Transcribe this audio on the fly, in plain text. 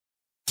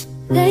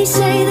They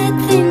say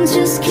that things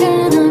just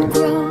cannot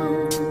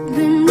grow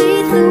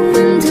beneath the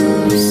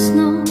winter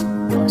snow,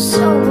 or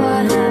so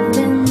I have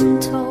been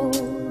told.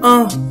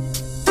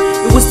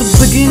 It was the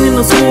beginning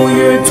of school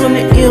year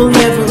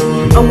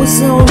 2011. I was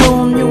so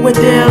alone, you were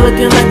there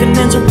looking like an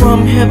angel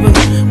from heaven.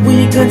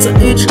 We got to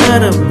each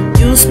other,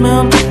 you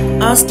smelled,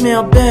 I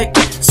smelled back.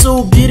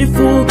 So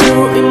beautiful,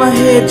 girl, in my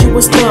head you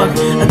were stuck.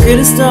 I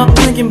couldn't stop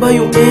thinking about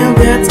you, and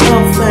that's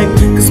a fact.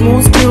 Cause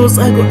most girls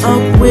I go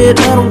out with,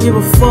 I don't give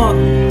a fuck,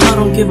 I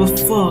don't give a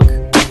fuck.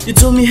 You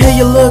told me, hey,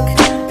 you look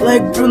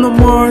like Bruno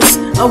Mars.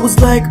 I was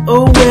like,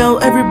 oh well,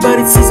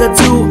 everybody sees I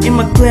do in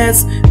my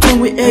class. Then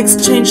we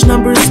exchanged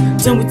numbers,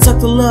 then we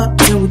talked a lot,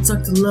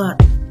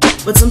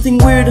 But something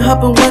weird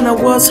happened when I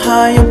was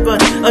high.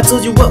 But I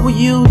told you, what would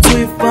you do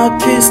if I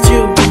kissed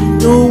you?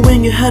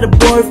 Knowing you had a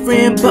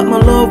boyfriend, but my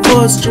love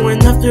was true.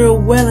 And after a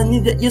while I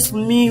knew that yes for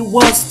me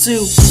was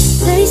too.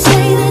 They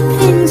say that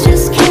things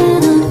just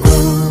cannot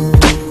grow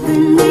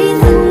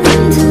beneath the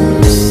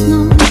winter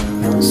snow,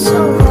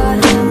 so I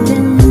have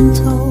been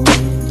told.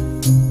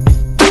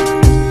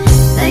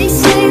 They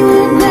say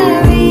we're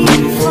very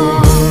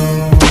far,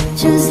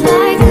 just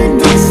like a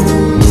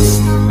distant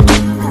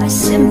star. I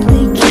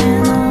simply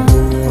cannot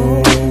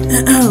hold.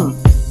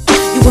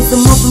 It was the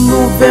month of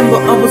November,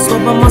 I was all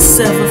by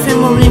myself. My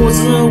family was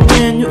there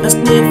when you asked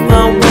me if I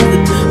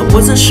wanted. I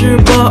wasn't sure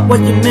about what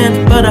you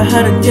meant, but I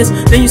had a guess.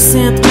 Then you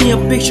sent me a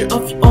picture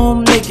of you all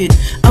naked.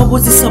 I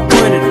was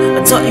disappointed,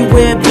 I thought you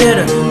were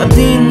better. I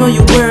didn't know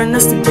you were a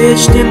nasty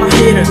bitch, damn I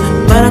hate her.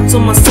 But I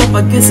told myself,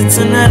 I guess it's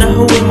another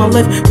hole in my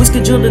life. We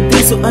scheduled a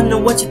day so I know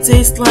what you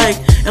taste like.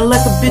 And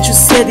like a bitch you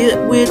said it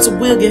weird, so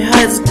we'll get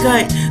high as a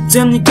kite.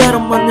 Damn, you got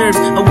on my nerves,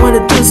 I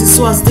wanted pussy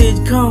so I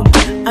stayed calm.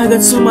 I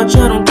got so much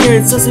I don't care,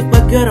 it's as if I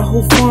got a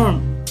whole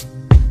farm.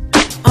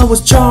 I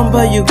was charmed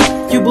by you,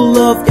 you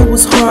believe it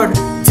was hard.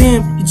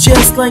 Damn, you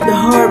just like the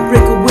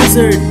heartbreaker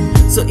wizard.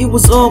 So it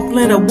was all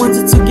planned, I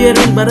wanted to get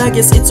in, but I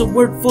guess it's a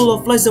world full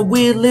of lies that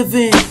we live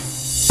in.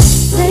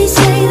 They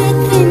say that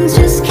things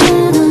just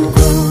cannot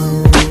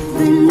grow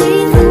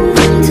beneath the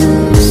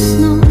winter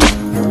snow,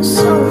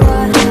 so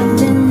I have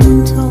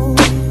been told.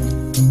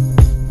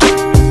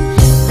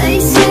 They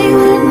say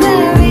we're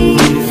very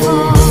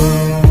far,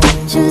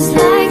 just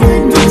like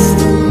a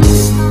distant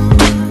star.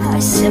 I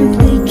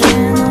simply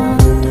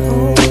cannot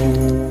hold.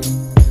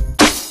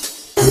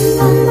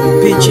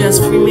 Bitch ass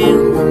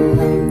female,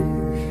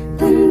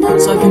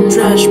 talking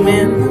trash,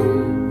 man.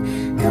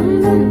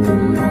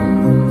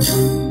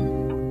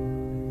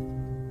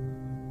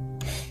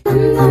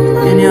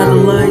 Any other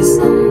lies?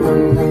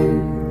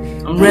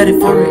 I'm ready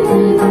for it.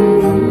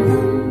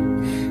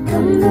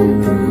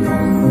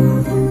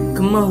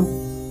 Come on.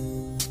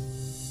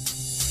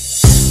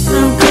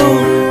 I'm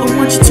cold, I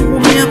want you to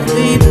warm me up,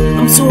 babe.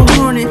 I'm so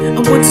horny, I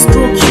want to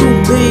stroke you,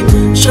 babe.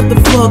 Shut the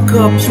fuck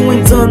up, you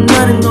ain't done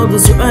nothing. All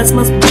those, your eyes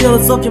must be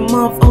jealous of your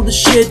mouth. All the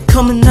shit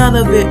coming out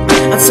of it.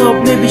 I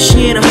thought maybe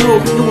she ain't a hoe,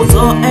 it was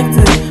all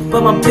acting.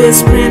 But my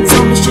best friend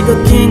told me she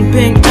got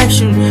gangbang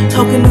action.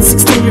 How can a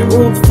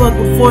 16-year-old fuck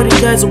with 40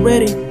 guys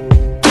already?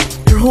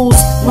 Her hoes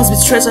must be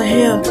trash I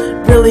hear.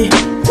 Really,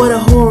 what a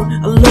whore.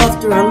 I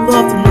loved her,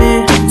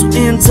 man. To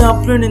end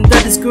up learning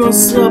that this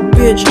girl's a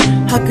bitch.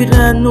 How could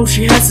I know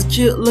she has a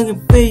cute looking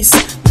face?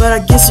 But I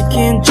guess you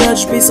can't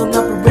judge based on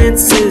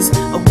appearances.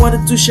 I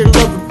wanted to share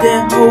love with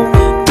that hoe,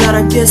 but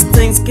I guess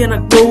things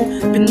cannot go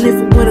beneath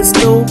the winter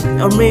snow.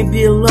 Or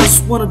maybe I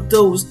lost one of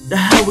those,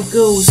 that's how it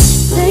goes.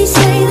 They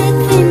say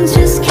that things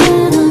just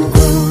cannot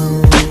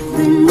grow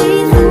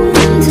beneath the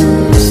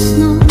winter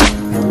snow,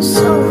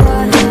 so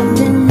I have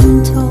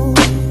been told.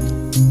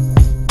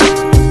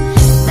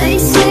 They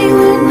say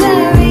we're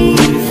very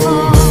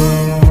far,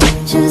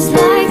 just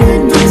like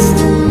a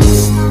distant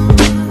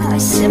star. I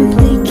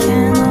simply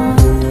cannot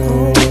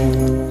hold.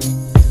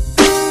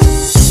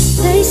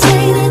 They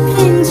say that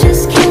things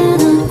just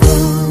cannot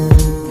grow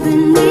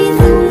beneath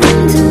the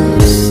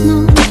winter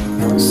snow,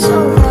 so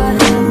I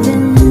have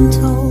been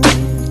told.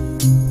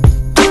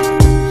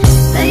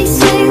 They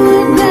say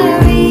we're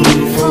very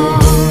far,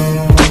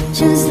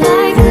 just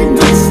like a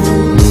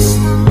distant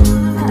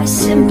star. I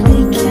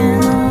simply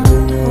cannot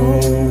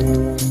hold.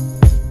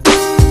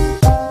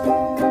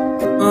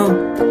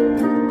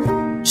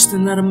 Just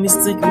another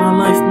mistake in my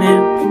life,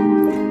 man.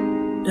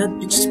 That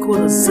bitch is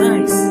called a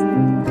size.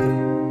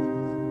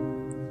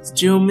 It's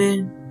Joe,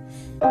 man.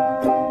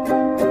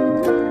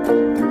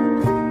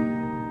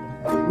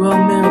 Well,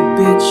 man, a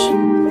bitch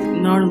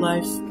in our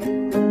life.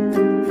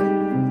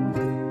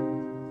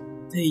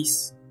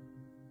 Peace.